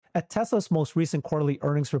At Tesla's most recent quarterly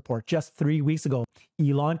earnings report just 3 weeks ago,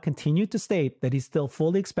 Elon continued to state that he still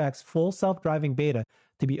fully expects full self-driving beta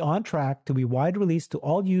to be on track to be wide released to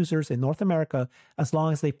all users in North America as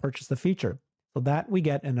long as they purchase the feature. So that we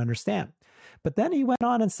get and understand. But then he went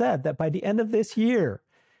on and said that by the end of this year,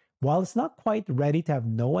 while it's not quite ready to have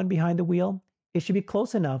no one behind the wheel, it should be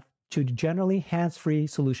close enough to the generally hands-free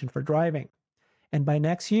solution for driving. And by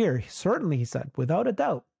next year, certainly, he said, without a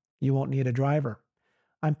doubt, you won't need a driver.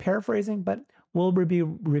 I'm paraphrasing, but we'll be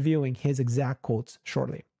reviewing his exact quotes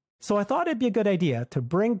shortly. So I thought it'd be a good idea to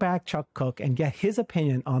bring back Chuck Cook and get his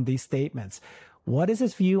opinion on these statements. What is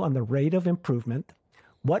his view on the rate of improvement?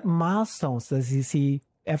 What milestones does he see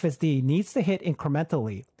FSD needs to hit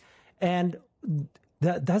incrementally? And do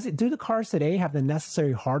the cars today have the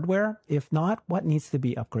necessary hardware? If not, what needs to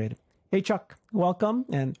be upgraded? Hey, Chuck, welcome,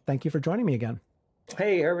 and thank you for joining me again.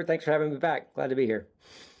 Hey, Herbert, thanks for having me back. Glad to be here.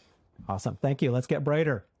 Awesome. Thank you. Let's get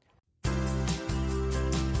brighter.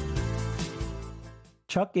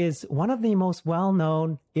 Chuck is one of the most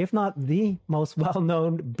well-known, if not the most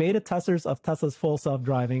well-known beta testers of Tesla's full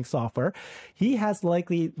self-driving software. He has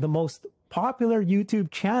likely the most popular YouTube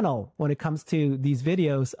channel when it comes to these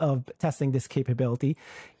videos of testing this capability.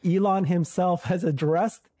 Elon himself has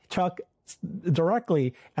addressed Chuck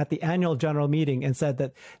directly at the annual general meeting and said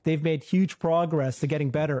that they've made huge progress to getting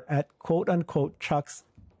better at quote unquote Chuck's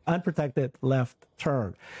unprotected left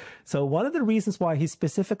turn. So one of the reasons why he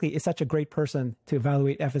specifically is such a great person to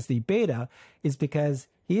evaluate FSD beta is because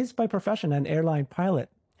he is by profession an airline pilot.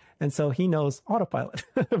 And so he knows autopilot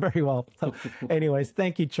very well. So anyways,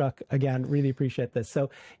 thank you, Chuck. Again, really appreciate this. So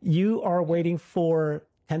you are waiting for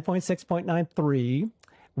 10.6.93.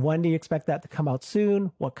 When do you expect that to come out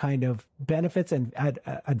soon? What kind of benefits and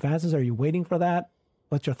advances are you waiting for that?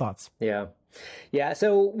 What's your thoughts? Yeah,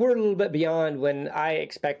 so we're a little bit beyond when I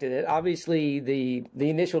expected it. Obviously, the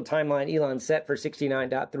initial timeline Elon set for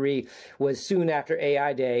 69.3 was soon after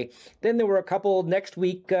AI Day. Then there were a couple next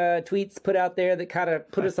week tweets put out there that kind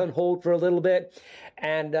of put us on hold for a little bit.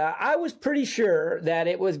 And I was pretty sure that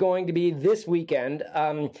it was going to be this weekend.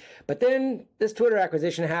 But then this Twitter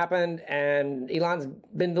acquisition happened, and Elon's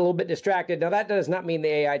been a little bit distracted. Now, that does not mean the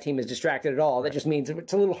AI team is distracted at all. That just means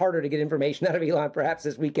it's a little harder to get information out of Elon perhaps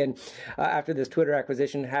this weekend after this Twitter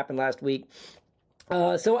acquisition happened last week.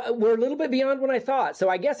 So we're a little bit beyond what I thought. So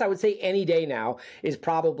I guess I would say any day now is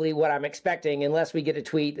probably what I'm expecting, unless we get a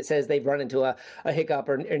tweet that says they've run into a hiccup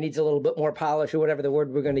or needs a little bit more polish or whatever the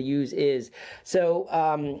word we're going to use is.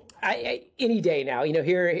 So any day now,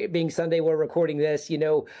 here being Sunday, we're recording this,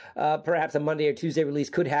 perhaps a Monday or Tuesday release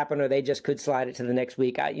could happen, or they just could slide it to the next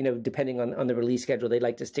week, depending on the release schedule they'd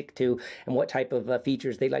like to stick to and what type of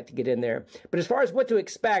features they'd like to get in there. But as far as what to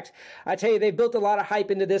expect, I tell you, they've built a lot of hype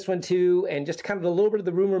into this one too, and just kind of a little bit of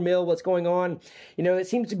the rumor mill, what's going on. It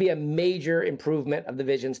seems to be a major improvement of the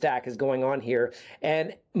vision stack is going on here.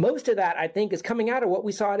 And most of that, I think, is coming out of what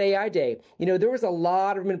we saw at AI Day. There was a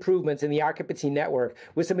lot of improvements in the occupancy network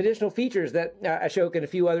with some additional features that Ashok and a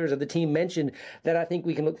few others of the team mentioned that I think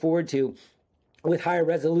we can look forward to, with higher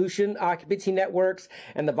resolution occupancy networks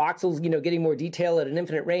and the voxels, getting more detail at an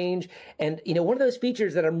infinite range. And, one of those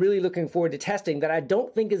features that I'm really looking forward to testing that I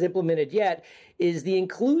don't think is implemented yet is the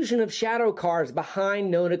inclusion of shadow cars behind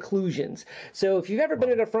known occlusions. So if you've ever been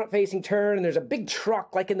at a front-facing turn and there's a big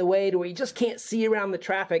truck like in the way to where you just can't see around the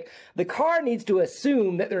traffic, the car needs to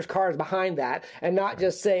assume that there's cars behind that and not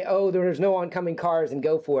just say, oh, there's no oncoming cars and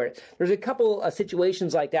go for it. There's a couple of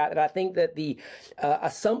situations like that I think that the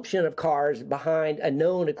assumption of cars behind a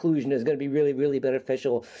known occlusion is going to be really, really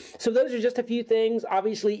beneficial. So those are just a few things.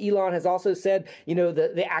 Obviously, Elon has also said,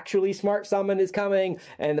 the actually smart summon is coming,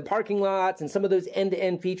 and the parking lots and some of those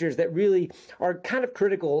end-to-end features that really are kind of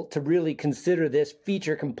critical to really consider this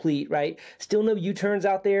feature complete, right? Still no U-turns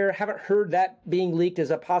out there. Haven't heard that being leaked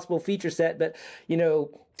as a possible feature set, but,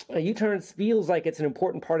 U-turns feels like it's an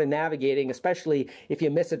important part of navigating, especially if you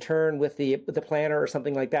miss a turn with the planner or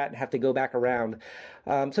something like that and have to go back around.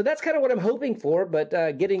 So that's kind of what I'm hoping for, but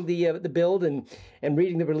getting the build and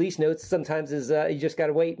reading the release notes sometimes is you just got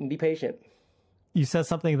to wait and be patient. You said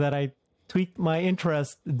something that I tweaked my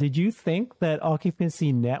interest. Did you think that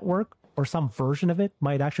Occupancy Network or some version of it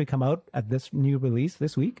might actually come out at this new release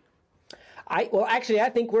this week? Actually, I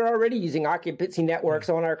think we're already using occupancy networks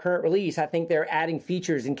on our current release. I think they're adding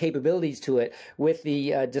features and capabilities to it with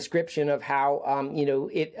the description of how,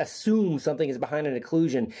 it assumes something is behind an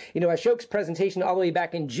occlusion. Ashok's presentation all the way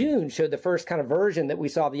back in June showed the first kind of version that we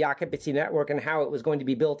saw of the occupancy network and how it was going to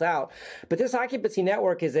be built out. But this occupancy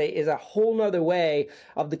network is a whole nother way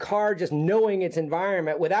of the car just knowing its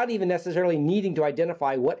environment without even necessarily needing to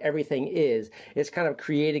identify what everything is. It's kind of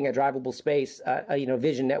creating a drivable space,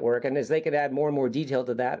 vision network. And as they could add more and more detail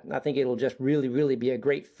to that, I think it'll just really, really be a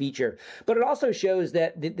great feature. But it also shows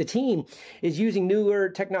that the team is using newer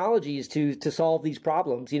technologies to solve these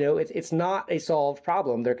problems. It's not a solved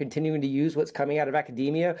problem. They're continuing to use what's coming out of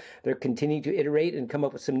academia. They're continuing to iterate and come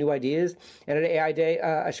up with some new ideas. And at AI Day,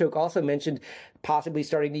 Ashok also mentioned possibly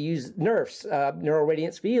starting to use NERFs, neural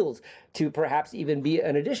radiance fields, to perhaps even be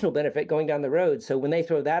an additional benefit going down the road. So when they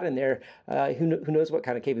throw that in there, who knows what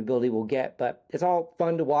kind of capability we'll get. But it's all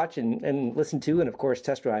fun to watch and listen to, and of course,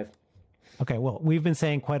 test drive. Okay, well, we've been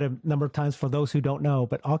saying quite a number of times for those who don't know,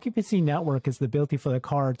 but occupancy network is the ability for the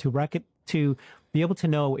car to be able to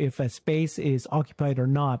know if a space is occupied or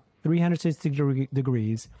not, 360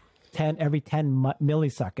 degrees, every 10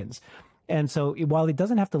 milliseconds. And so while it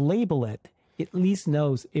doesn't have to label it, at least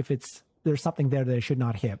knows if there's something there that it should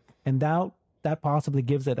not hit. And that possibly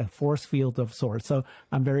gives it a force field of sorts. So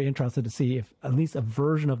I'm very interested to see if at least a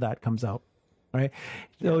version of that comes out. Right.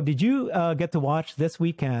 So did you get to watch this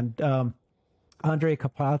weekend? Andre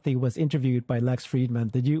Carpathy was interviewed by Lex Friedman.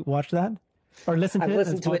 Did you watch that? Or listen to it? I've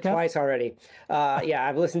listened to it twice already.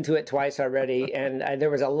 I've listened to it twice already. And there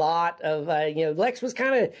was a lot of, Lex was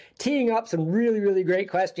kind of teeing up some really, really great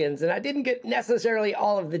questions. And I didn't get necessarily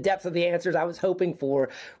all of the depth of the answers I was hoping for,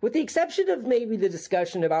 with the exception of maybe the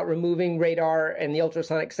discussion about removing radar and the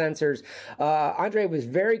ultrasonic sensors. Andre was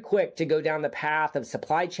very quick to go down the path of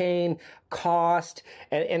supply chain, cost,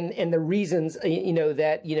 and the reasons,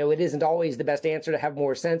 that, it isn't always the best answer to have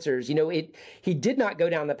more sensors. He did not go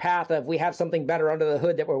down the path of we have something better under the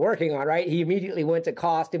hood that we're working on, right? He immediately went to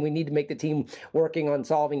cost, and we need to make the team working on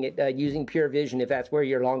solving it using pure vision if that's where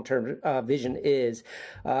your long-term vision is.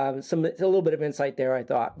 A little bit of insight there, I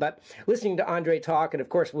thought. But listening to Andre talk, and of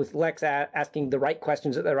course with Lex asking the right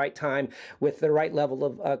questions at the right time with the right level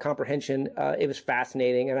of comprehension, it was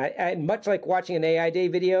fascinating. And I much like watching an AI Day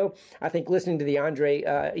video, I think listening to the Andre,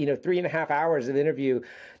 3.5 hours of interview,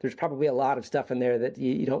 there's probably a lot of stuff in there that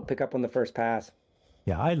you don't pick up on the first pass.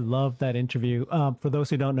 Yeah, I love that interview. For those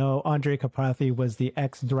who don't know, Andre Carpathy was the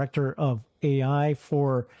ex-director of AI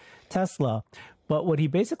for Tesla. But what he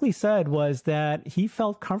basically said was that he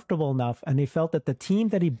felt comfortable enough, and he felt that the team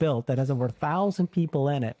that he built, that has over 1,000 people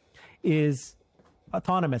in it, is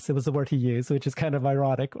autonomous. It was the word he used, which is kind of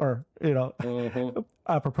ironic, or,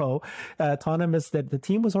 apropos. Autonomous, that the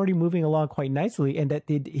team was already moving along quite nicely, and that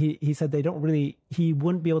he said he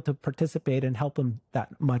wouldn't be able to participate and help them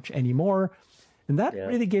that much anymore. And that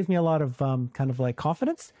really gave me a lot of kind of like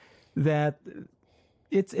confidence that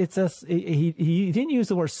he didn't use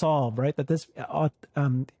the word solve, right? That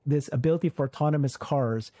this ability for autonomous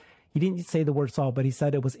cars, he didn't say the word solve, but he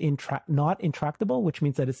said it was not intractable, which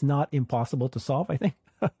means that it's not impossible to solve, I think.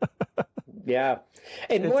 Yeah.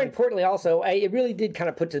 And more importantly, also, it really did kind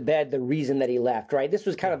of put to bed the reason that he left, right? This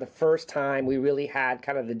was kind of the first time we really had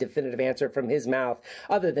kind of the definitive answer from his mouth,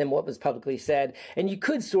 other than what was publicly said. And you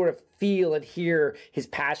could sort of feel and hear his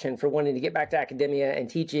passion for wanting to get back to academia and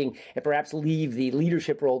teaching and perhaps leave the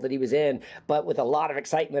leadership role that he was in, but with a lot of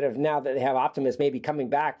excitement of now that they have Optimus maybe coming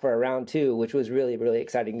back for a round 2, which was really, really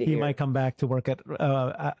exciting to hear. He might come back to work at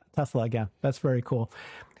Tesla again. That's very cool.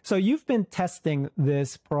 So you've been testing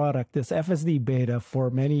this product, this FSD beta, for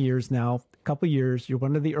many years now, a couple of years. You're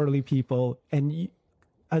one of the early people. And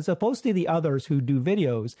as opposed to the others who do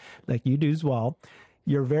videos, like you do as well,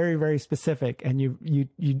 you're very, very specific, and you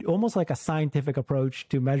almost like a scientific approach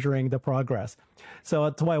to measuring the progress. So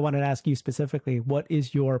that's why I wanted to ask you specifically, what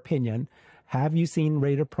is your opinion? Have you seen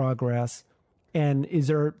rate of progress? And is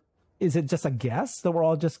it just a guess that we're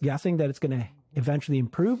all just guessing that it's going to eventually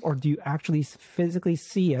improve, or do you actually physically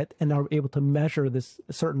see it and are able to measure this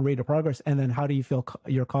certain rate of progress? And then how do you feel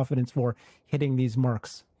your confidence for hitting these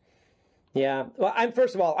marks? Yeah. Well,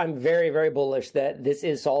 first of all, I'm very, very bullish that this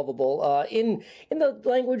is solvable in the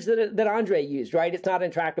language that Andre used, right? It's not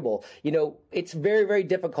intractable. It's very, very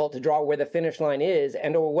difficult to draw where the finish line is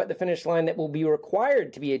and or what the finish line that will be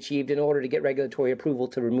required to be achieved in order to get regulatory approval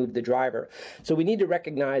to remove the driver. So we need to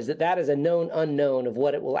recognize that that is a known unknown of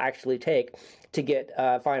what it will actually take to get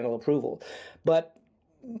final approval. But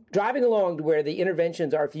driving along to where the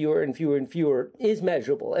interventions are fewer and fewer and fewer is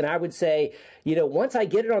measurable. And I would say, once I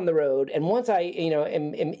get it on the road and once I,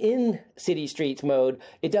 am in city streets mode,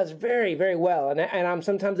 it does very, very well. And I'm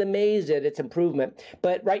sometimes amazed at its improvement.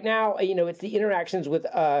 But right now, it's the interactions with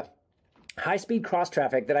high-speed cross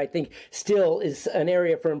traffic that I think still is an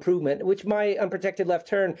area for improvement, which my unprotected left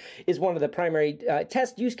turn is one of the primary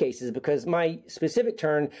test use cases, because my specific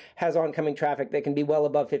turn has oncoming traffic that can be well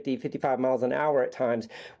above 50, 55 miles an hour at times,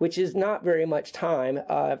 which is not very much time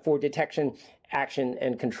for detection, action,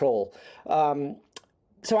 and control.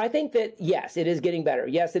 So I think that, yes, it is getting better.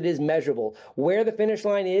 Yes, it is measurable. Where the finish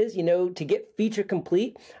line is, to get feature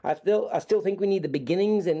complete, I still think we need the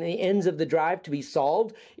beginnings and the ends of the drive to be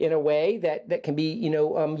solved in a way that can be,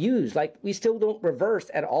 used. Like, we still don't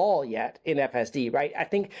reverse at all yet in FSD, right? I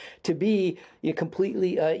think to be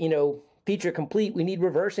completely, feature complete, we need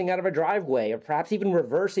reversing out of a driveway, or perhaps even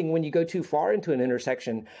reversing when you go too far into an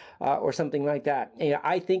intersection or something like that.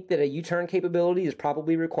 I think that a U-turn capability is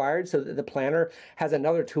probably required so that the planner has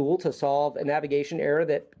another tool to solve a navigation error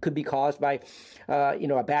that could be caused by,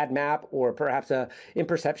 a bad map, or perhaps a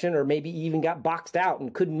imperception, or maybe even got boxed out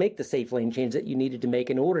and couldn't make the safe lane change that you needed to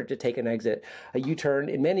make in order to take an exit. A U-turn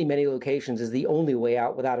in many, many locations is the only way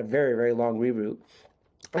out without a very, very long reroute.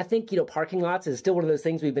 I think, parking lots is still one of those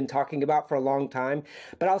things we've been talking about for a long time,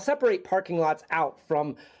 but I'll separate parking lots out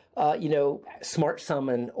from, smart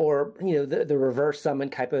summon, or, the reverse summon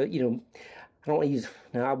type of, I don't want to use,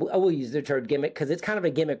 no, I will use the term gimmick, because it's kind of a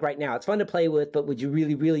gimmick right now. It's fun to play with, but would you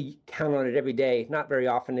really, really count on it every day? Not very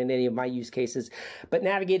often in any of my use cases. But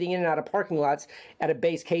navigating in and out of parking lots at a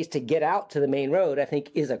base case to get out to the main road, I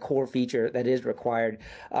think, is a core feature that is required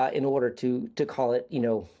in order to call it,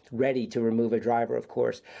 ready to remove a driver, of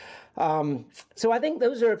course. So I think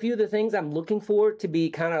those are a few of the things I'm looking for to be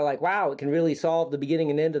kind of like, wow, it can really solve the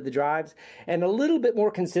beginning and end of the drives, and a little bit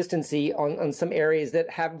more consistency on some areas that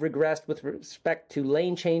have regressed with respect to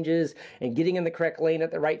lane changes and getting in the correct lane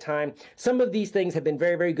at the right time. Some of these things have been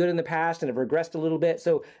very, very good in the past and have regressed a little bit.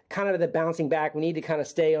 So kind of the bouncing back, we need to kind of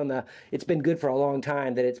stay on it's been good for a long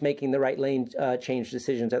time, that it's making the right lane change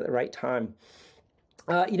decisions at the right time.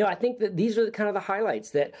 I think that these are kind of the highlights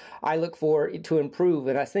that I look for to improve.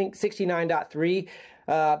 And I think 69.3,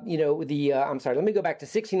 let me go back to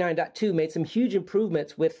 69.2, made some huge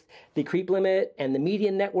improvements with the creep limit and the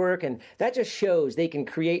median network. And that just shows they can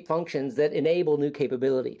create functions that enable new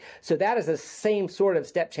capability. So that is the same sort of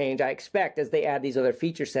step change I expect as they add these other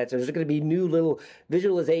feature sets. There's going to be new little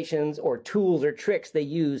visualizations or tools or tricks they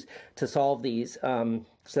use to solve these. So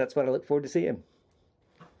that's what I look forward to seeing.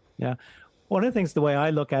 Yeah. One of the things, the way I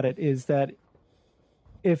look at it, is that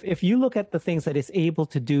if you look at the things that it's able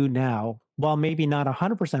to do now, while maybe not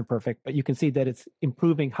 100% perfect, but you can see that it's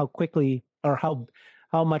improving how quickly, or how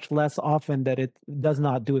much less often that it does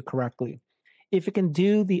not do it correctly. If it can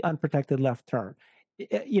do the unprotected left turn,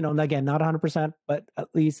 and again, not 100%, but at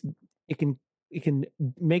least it can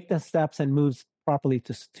make the steps and moves properly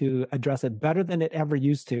to address it better than it ever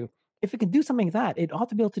used to. If it can do something like that, it ought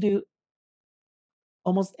to be able to do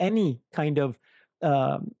almost any kind of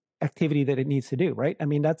activity that it needs to do, right? I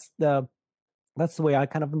mean, that's the way I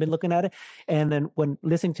kind of been looking at it. And then when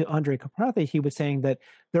listening to Andre Caprathi, he was saying that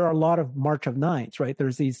there are a lot of March of Nines, right?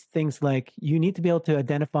 There's these things like you need to be able to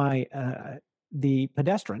identify the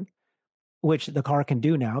pedestrian, which the car can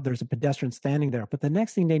do now. There's a pedestrian standing there. But the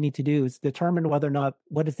next thing they need to do is determine whether or not,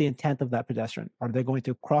 what is the intent of that pedestrian? Are they going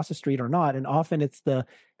to cross the street or not? And often it's the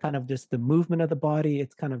kind of just the movement of the body.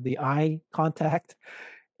 It's kind of the eye contact.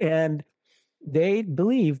 And they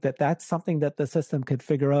believe that that's something that the system could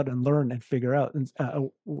figure out and learn and figure out and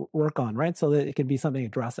work on, right? So that it can be something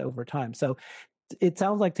addressed over time. So it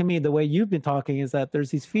sounds like to me, the way you've been talking is that there's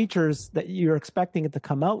these features that you're expecting it to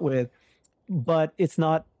come out with, but it's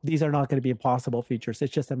not, these are not going to be impossible features.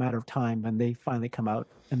 It's just a matter of time when they finally come out.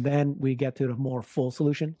 And then we get to the more full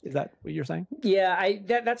solution. Is that what you're saying? Yeah,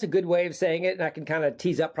 that's a good way of saying it. And I can kind of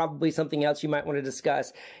tease up probably something else you might want to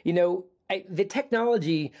discuss. The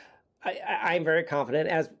technology, I'm very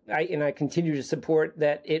confident, and I continue to support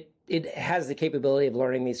that it has the capability of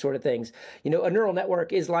learning these sort of things. A neural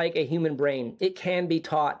network is like a human brain. It can be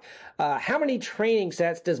taught. How many training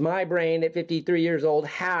sets does my brain at 53 years old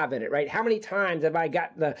have in it, right? How many times have I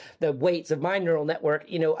got the weights of my neural network,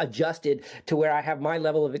 adjusted to where I have my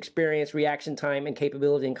level of experience, reaction time, and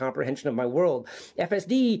capability and comprehension of my world?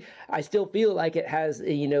 FSD, I still feel like it has,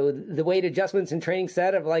 the weight adjustments and training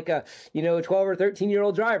set of like a, 12 or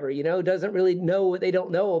 13-year-old driver, doesn't really know what they don't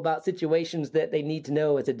know about situations that they need to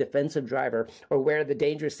know as a defensive driver, or where the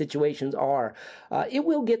dangerous situations are. It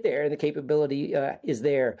will get there, and the capability is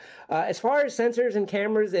there. As far as sensors and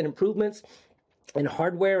cameras and improvements, and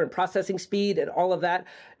hardware and processing speed and all of that,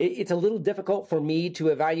 it's a little difficult for me to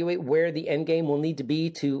evaluate where the end game will need to be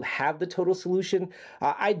to have the total solution.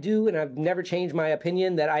 I do, and I've never changed my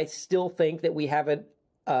opinion, that I still think that we have an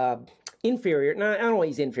inferior, no, I don't know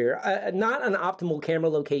he's inferior, not an optimal camera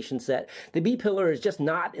location set. The B-pillar is just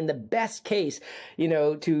not in the best case,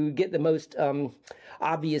 to get the most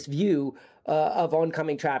obvious view of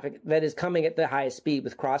oncoming traffic that is coming at the highest speed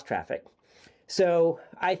with cross traffic. So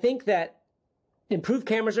I think that improved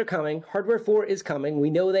cameras are coming. Hardware 4 is coming. We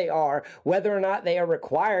know they are. Whether or not they are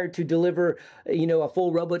required to deliver, a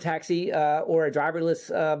full Robotaxi or a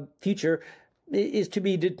driverless future is to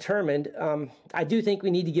be determined. I do think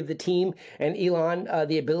we need to give the team and Elon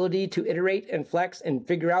the ability to iterate and flex and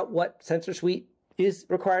figure out what sensor suite is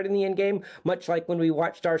required in the end game, much like when we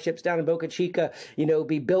watch starships down in Boca Chica,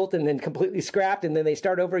 be built and then completely scrapped, and then they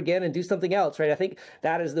start over again and do something else, right? I think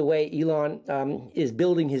that is the way Elon is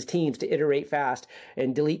building his teams, to iterate fast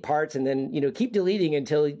and delete parts, and then, keep deleting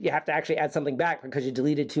until you have to actually add something back because you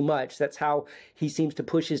deleted too much. That's how he seems to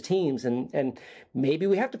push his teams, and maybe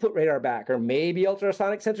we have to put radar back, or maybe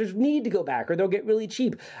ultrasonic sensors need to go back, or they'll get really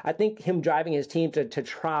cheap. I think him driving his team to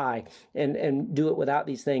try and do it without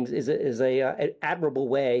these things is an admirable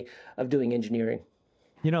way of doing engineering.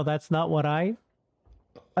 That's not what I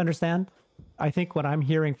understand. I think what I'm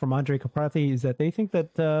hearing from Andre Kaparthi is that they think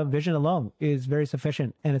that vision alone is very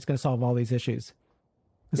sufficient and it's going to solve all these issues.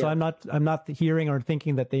 So yeah. I'm not hearing or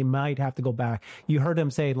thinking that they might have to go back. You heard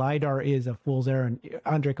him say LiDAR is a fool's errand.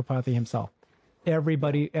 Andre Kaparthi himself.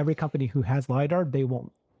 Every company who has LiDAR, they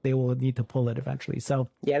will need to pull it eventually. So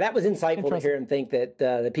yeah, that was insightful to hear him think that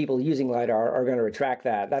the people using LiDAR are going to retract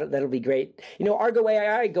that. That'll be great. Argo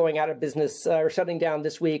AI going out of business or shutting down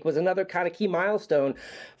this week was another kind of key milestone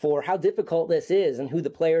for how difficult this is and who the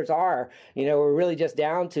players are. We're really just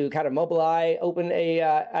down to kind of Mobileye,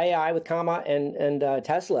 OpenAI with Comma, and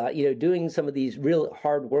Tesla, doing some of these real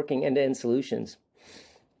hard-working end-to-end solutions.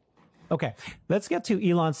 Okay, let's get to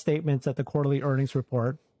Elon's statements at the quarterly earnings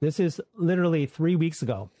report. This is literally 3 weeks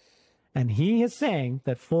ago. And he is saying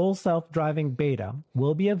that full self-driving beta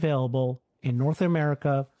will be available in North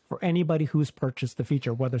America for anybody who's purchased the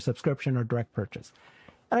feature, whether subscription or direct purchase.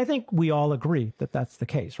 And I think we all agree that that's the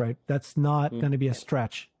case, right? That's not going to be a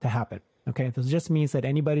stretch to happen. Okay, this just means that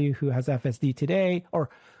anybody who has FSD today or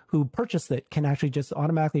who purchased it can actually just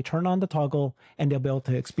automatically turn on the toggle and they'll be able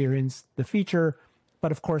to experience the feature.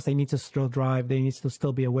 But of course, they need to still drive. They need to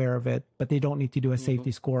still be aware of it, but they don't need to do a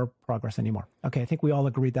safety score progress anymore. Okay, I think we all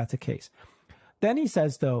agree that's the case. Then he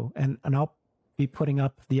says, though, and I'll be putting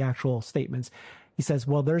up the actual statements. He says,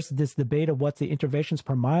 well, there's this debate of what's the interventions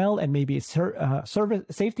per mile and maybe service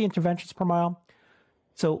safety interventions per mile.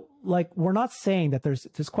 So, we're not saying that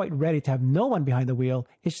it's quite ready to have no one behind the wheel.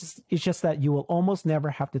 It's just that you will almost never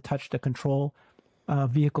have to touch the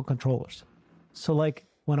vehicle controllers. So,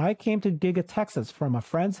 when I came to Giga Texas from a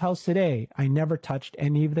friend's house today, I never touched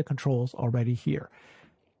any of the controls already here.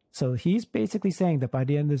 So he's basically saying that by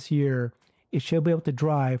the end of this year, it should be able to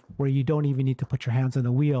drive where you don't even need to put your hands on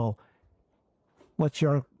the wheel. What's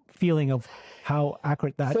your feeling of how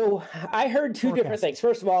accurate that? So I heard two different things.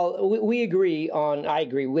 First of all, I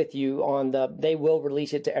agree with you on they will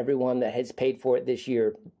release it to everyone that has paid for it this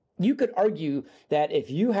year. You could argue that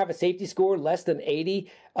if you have a safety score less than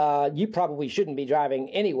 80, you probably shouldn't be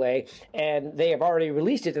driving anyway, and they have already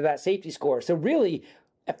released it to that safety score. So really,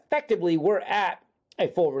 effectively, we're at a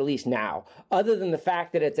full release now, other than the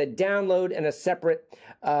fact that it's a download and a separate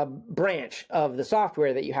branch of the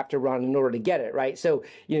software that you have to run in order to get it, right? So,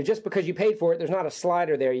 just because you paid for it, there's not a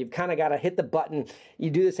slider there. You've kind of got to hit the button, you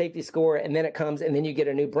do the safety score, and then it comes, and then you get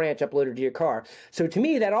a new branch uploaded to your car. So to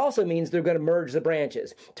me, that also means they're going to merge the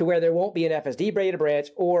branches to where there won't be an FSD beta branch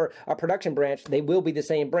or a production branch. They will be the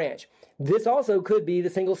same branch. This also could be the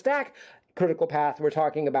single stack critical path we're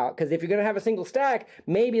talking about, because if you're going to have a single stack,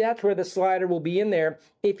 maybe that's where the slider will be in there.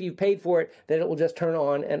 If you've paid for it, then it will just turn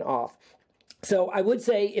on and off. So I would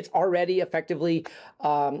say it's already effectively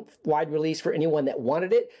wide release for anyone that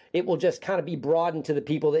wanted it. It will just kind of be broadened to the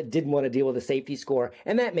people that didn't want to deal with a safety score.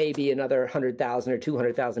 And that may be another 100,000 or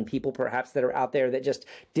 200,000 people perhaps that are out there that just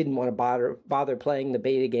didn't want to bother playing the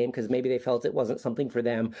beta game because maybe they felt it wasn't something for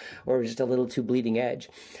them or it was just a little too bleeding edge.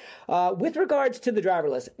 With regards to the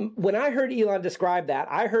driverless, when I heard Elon describe that,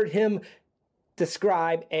 I heard him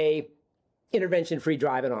describe a intervention-free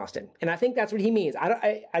drive in Austin. And I think that's what he means.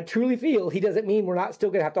 I truly feel he doesn't mean we're not still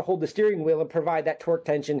going to have to hold the steering wheel and provide that torque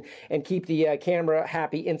tension and keep the camera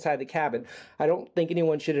happy inside the cabin. I don't think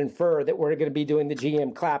anyone should infer that we're going to be doing the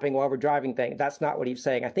GM clapping while we're driving thing. That's not what he's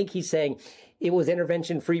saying. I think he's saying it was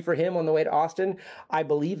intervention free for him on the way to Austin. I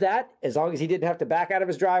believe that as long as he didn't have to back out of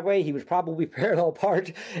his driveway, he was probably parallel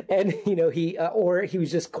parked, and or he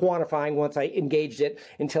was just quantifying once I engaged it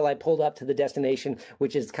until I pulled up to the destination,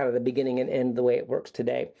 which is kind of the beginning and end the way it works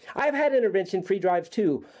today. I've had intervention free drives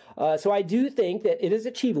too, so I do think that it is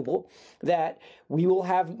achievable that we will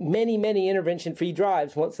have many, many intervention free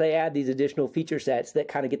drives once they add these additional feature sets that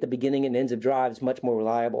kind of get the beginning and ends of drives much more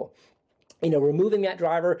reliable. Removing that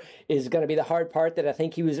driver is going to be the hard part that I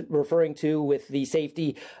think he was referring to with the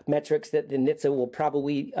safety metrics that the NHTSA will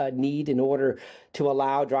probably need in order to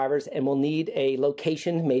allow drivers, and we'll need a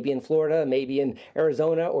location, maybe in Florida, maybe in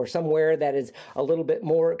Arizona, or somewhere that is a little bit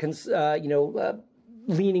more,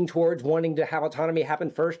 leaning towards wanting to have autonomy happen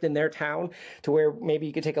first in their town, to where maybe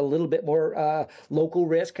you could take a little bit more local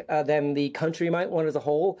risk than the country might want as a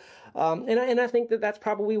whole. And I think that that's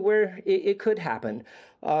probably where it could happen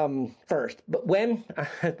first. But when,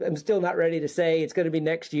 I'm still not ready to say. It's going to be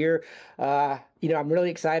next year. I'm really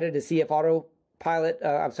excited to see if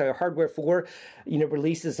Hardware 4,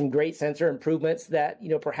 releases some great sensor improvements that,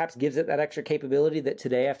 perhaps gives it that extra capability that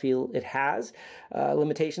today I feel it has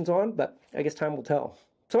limitations on, but I guess time will tell.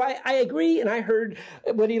 So I agree, and I heard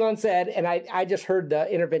what Elon said, and I just heard the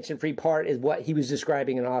intervention-free part is what he was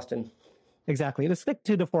describing in Austin. Exactly. Let's stick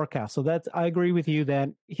to the forecast. So I agree with you that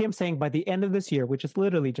him saying by the end of this year, which is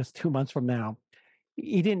literally just 2 months from now,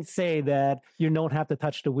 he didn't say that you don't have to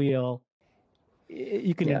touch the wheel.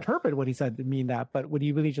 You can interpret what he said to mean that, but what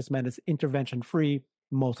he really just meant is intervention free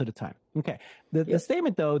most of the time. Okay. The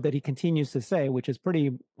statement, though, that he continues to say, which is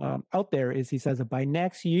pretty out there, is he says that by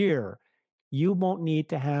next year, you won't need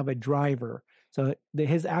to have a driver. So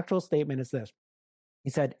his actual statement is this. He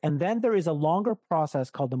said, and then there is a longer process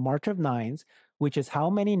called the March of Nines, which is how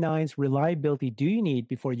many nines reliability do you need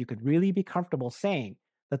before you could really be comfortable saying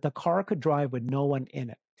that the car could drive with no one in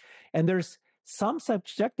it. And there's some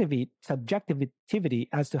subjectivity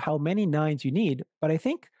as to how many nines you need, but I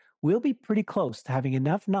think we'll be pretty close to having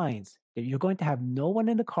enough nines that you're going to have no one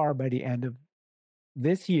in the car by the end of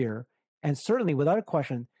this year. And certainly, without a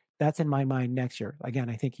question, that's in my mind next year. Again,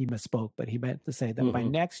 I think he misspoke, but he meant to say that by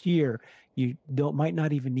next year, you might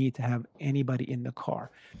not even need to have anybody in the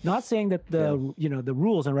car. Not saying that the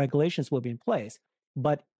rules and regulations will be in place,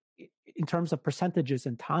 but in terms of percentages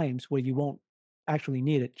and times where you won't actually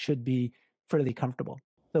need it, should be fairly comfortable.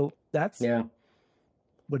 So that's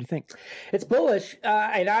What do you think? It's bullish,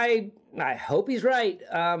 and I hope he's right.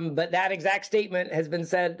 But that exact statement has been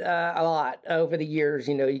said a lot over the years.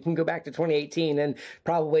 You can go back to 2018 and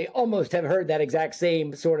probably almost have heard that exact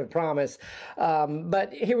same sort of promise.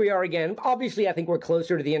 But here we are again. Obviously, I think we're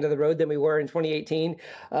closer to the end of the road than we were in 2018.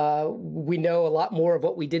 We know a lot more of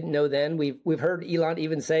what we didn't know then. We've heard Elon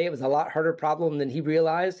even say it was a lot harder problem than he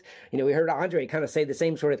realized. We heard Andre kind of say the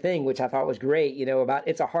same sort of thing, which I thought was great. About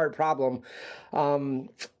it's a hard problem.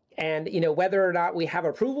 And, whether or not we have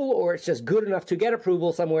approval or it's just good enough to get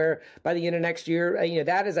approval somewhere by the end of next year,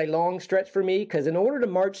 that is a long stretch for me, because in order to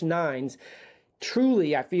march nines,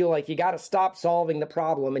 truly, I feel like you got to stop solving the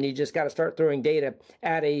problem and you just got to start throwing data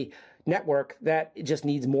at a network that just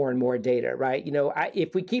needs more and more data, right?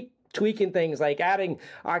 If we keep tweaking things like adding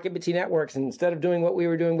occupancy networks instead of doing what we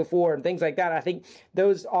were doing before and things like that, I think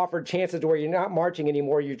those offer chances to where you're not marching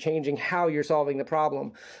anymore, you're changing how you're solving the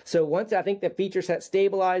problem. So once I think the feature set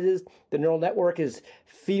stabilizes, the neural network is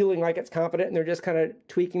feeling like it's confident and they're just kind of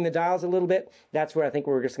tweaking the dials a little bit, that's where I think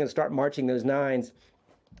we're just going to start marching those nines.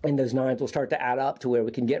 And those nines will start to add up to where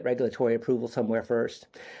we can get regulatory approval somewhere first.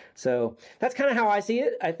 So that's kind of how I see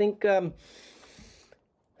it. I think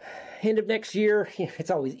end of next year, it's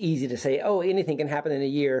always easy to say, oh, anything can happen in a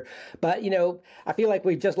year. But, I feel like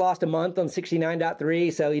we've just lost a month on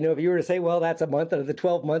 69.3. So, if you were to say, well, that's a month of the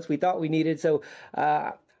 12 months we thought we needed. So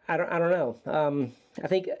I don't know. I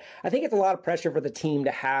think it's a lot of pressure for the team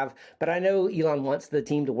to have, but I know Elon wants the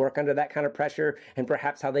team to work under that kind of pressure, and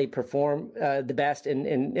perhaps how they perform the best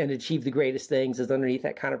and achieve the greatest things is underneath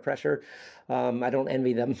that kind of pressure. I don't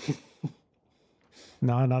envy them.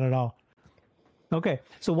 No, not at all. Okay,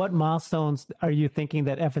 so what milestones are you thinking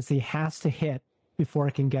that FSC has to hit before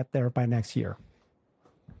it can get there by next year?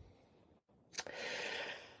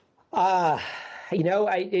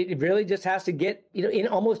 It really just has to get, in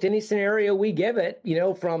almost any scenario we give it,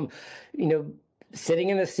 from, sitting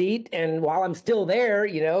in the seat, and while I'm still there,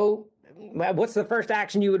 what's the first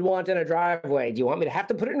action you would want in a driveway? Do you want me to have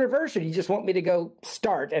to put it in reverse, or do you just want me to go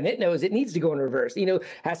start? And it knows it needs to go in reverse.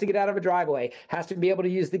 Has to get out of a driveway, has to be able to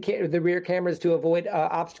use the rear cameras to avoid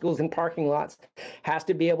obstacles in parking lots, has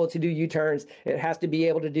to be able to do U-turns. It has to be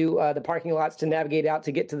able to do the parking lots to navigate out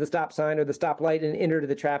to get to the stop sign or the stoplight and enter to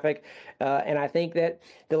the traffic. And I think that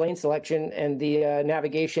the lane selection and the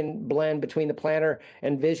navigation blend between the planner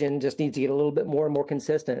and vision just needs to get a little bit more and more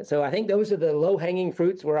consistent. So I think those are the low-hanging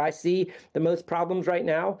fruits where I see the most problems right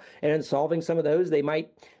now. And in solving some of those, they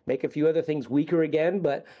might make a few other things weaker again.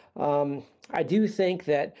 But I do think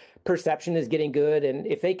that perception is getting good. And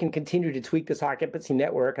if they can continue to tweak this occupancy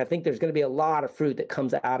network, I think there's going to be a lot of fruit that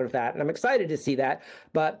comes out of that. And I'm excited to see that.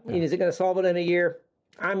 But is it going to solve it in a year?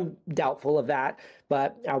 I'm doubtful of that,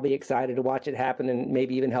 but I'll be excited to watch it happen and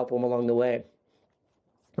maybe even help them along the way.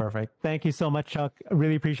 Perfect. Thank you so much, Chuck. I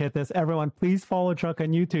really appreciate this. Everyone, please follow Chuck on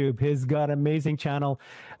YouTube. He's got an amazing channel,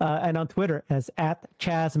 and on Twitter as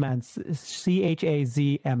 @Chazman,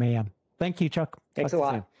 Chazman. Thank you, Chuck. Thanks a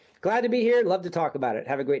lot. Glad to be here. Love to talk about it.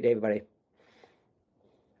 Have a great day, everybody.